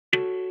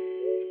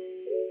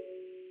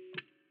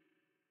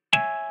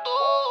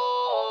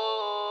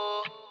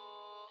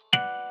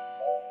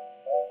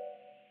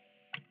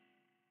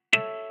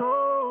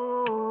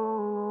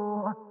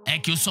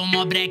que eu sou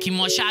mó breque,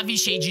 mó chave,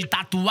 cheio de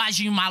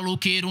tatuagem,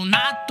 maloqueiro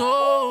nato.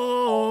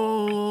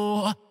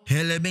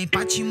 Ela é bem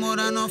pra te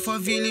morar na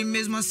favela e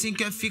mesmo assim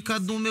quer ficar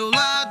do meu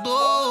lado.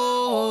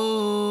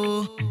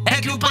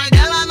 É que o pai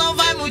dela não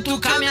vai muito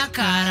com a minha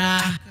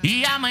cara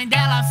e a mãe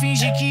dela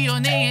finge que eu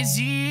nem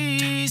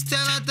existo.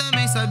 Ela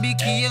também sabe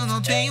que eu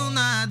não tenho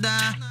nada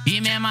e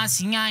mesmo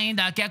assim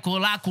ainda quer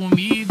colar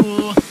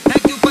comigo. É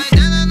que o pai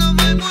dela não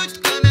vai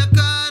muito com a minha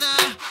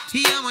cara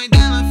e a mãe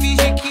dela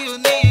finge que eu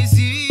nem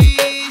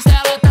existo.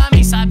 Ela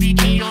também sabe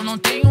que eu não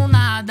tenho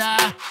nada,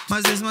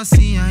 mas mesmo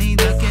assim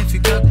ainda quer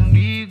ficar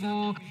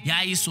comigo. E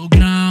aí,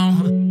 sogrão,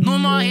 no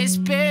maior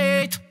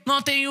respeito,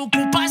 não tenho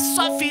culpa se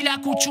sua filha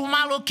curte um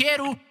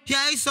maloqueiro. E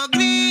aí,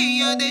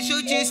 sogrinha, deixa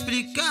eu te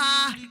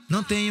explicar.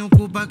 Não tenho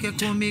culpa que é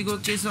comigo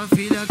que sua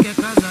filha quer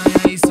casar.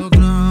 E aí,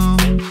 sogrão,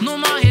 no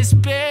maior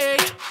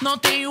respeito, não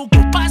tenho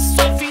culpa se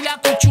sua filha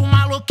curte um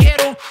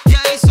maloqueiro. E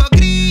aí,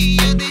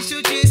 sogrinha, deixa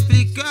eu te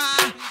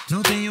explicar.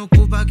 Não tenho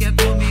culpa que é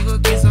comigo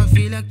que sua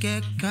filha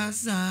quer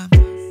casar.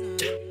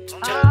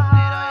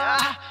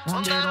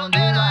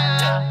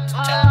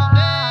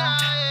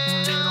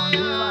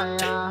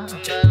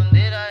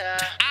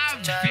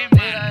 Ave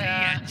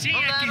Maria,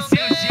 tinha que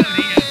ser o de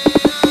Oreia.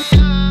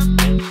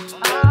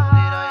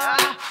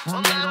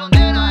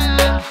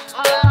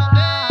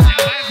 Já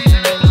vai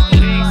avisando a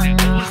concorrência,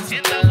 você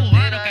tá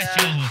voando,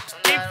 cachorro.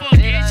 Em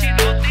foguete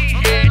não tem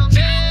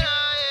rede.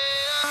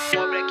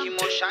 Pobre que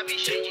mochave,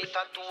 cheio de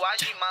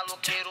tatuagem,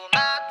 maloqueiro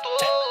nato.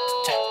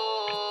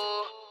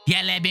 E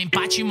ela é bem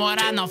pra te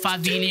morar na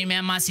favela e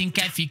mesmo assim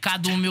quer ficar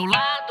do meu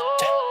lado.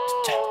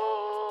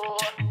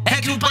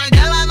 É que o pai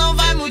dela não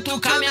vai muito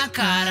com a minha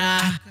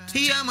cara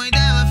e a mãe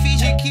dela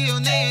finge que eu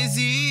nem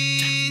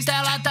existo.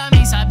 Ela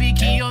também sabe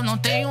que eu não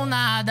tenho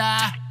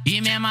nada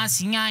e mesmo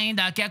assim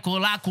ainda quer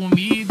colar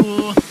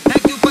comigo. É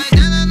que o pai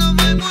dela não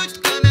vai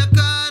muito com a minha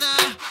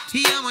cara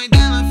e a mãe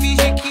dela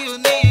finge que eu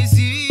nem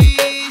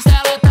existo.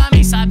 Ela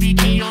também sabe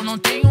que eu não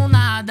tenho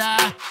nada,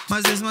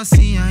 mas mesmo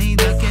assim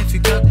ainda quer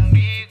ficar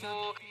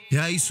comigo. E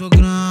aí,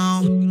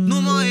 sogrão,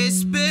 no maior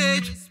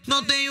respeito,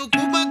 não tenho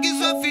culpa que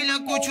sua filha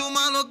curte um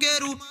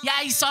maloqueiro. E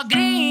aí,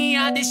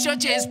 sogrinha, deixa eu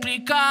te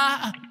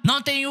explicar.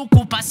 Não tenho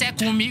culpa se é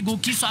comigo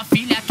que sua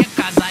filha quer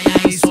casar.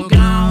 E aí,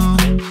 sogrão,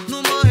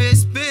 no maior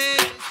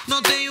respeito,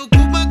 não tenho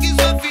culpa que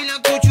sua filha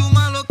curte um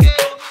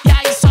maloqueiro. E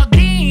aí,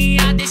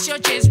 sogrinha, deixa eu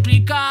te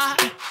explicar.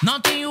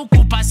 Não tenho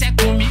culpa se é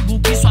comigo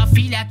que sua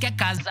filha quer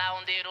casar.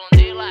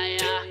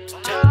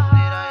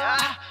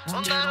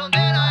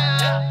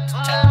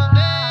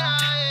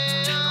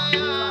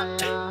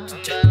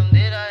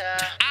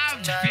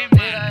 Ave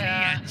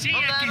Maria,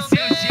 tinha que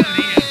ser o de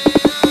Oreia.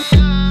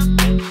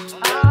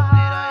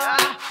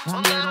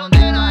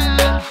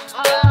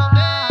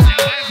 Já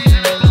vai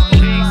avisando a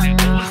concorrência,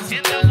 você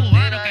tá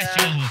voando,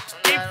 cachorro.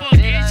 Em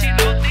foguete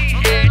não tem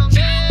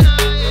rede.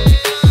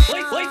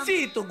 Oi,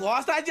 se tu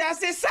gosta de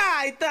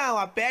acessar, então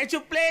aperte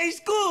o play e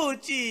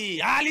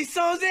escute.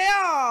 Allison,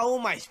 o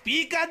mais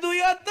pica do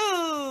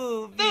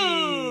YouTube.